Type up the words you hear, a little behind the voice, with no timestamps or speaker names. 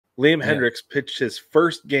Liam Hendricks pitched his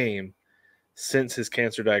first game since his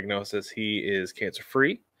cancer diagnosis. He is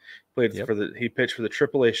cancer-free. He pitched for the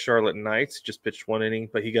AAA Charlotte Knights. Just pitched 1 inning,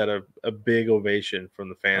 but he got a big ovation from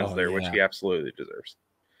the fans which he absolutely deserves.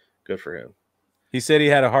 Good for him. He said he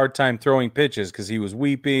had a hard time throwing pitches because he was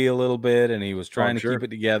weepy a little bit and he was trying to keep it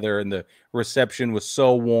together, and the reception was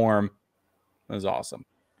so warm. It was awesome.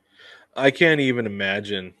 I can't even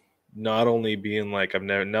imagine not only being like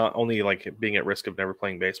being at risk of never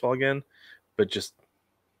playing baseball again, but just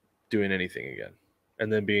doing anything again.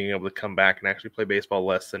 And then being able to come back and actually play baseball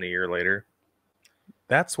less than a year later.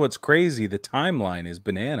 That's what's crazy. The timeline is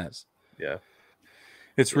bananas. Yeah.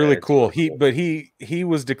 It's really cool. He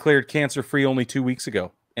was declared cancer-free only 2 weeks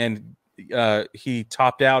ago, and he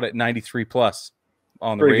topped out at 93 plus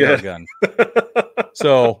on the radar gun.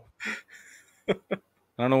 So I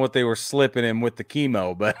don't know what they were slipping him with the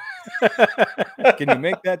chemo, but can you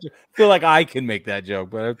make that joke? I feel like I can make that joke,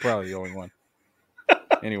 but I'm probably the only one.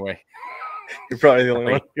 Anyway. You're probably the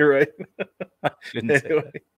only one. You're right. I shouldn't say that.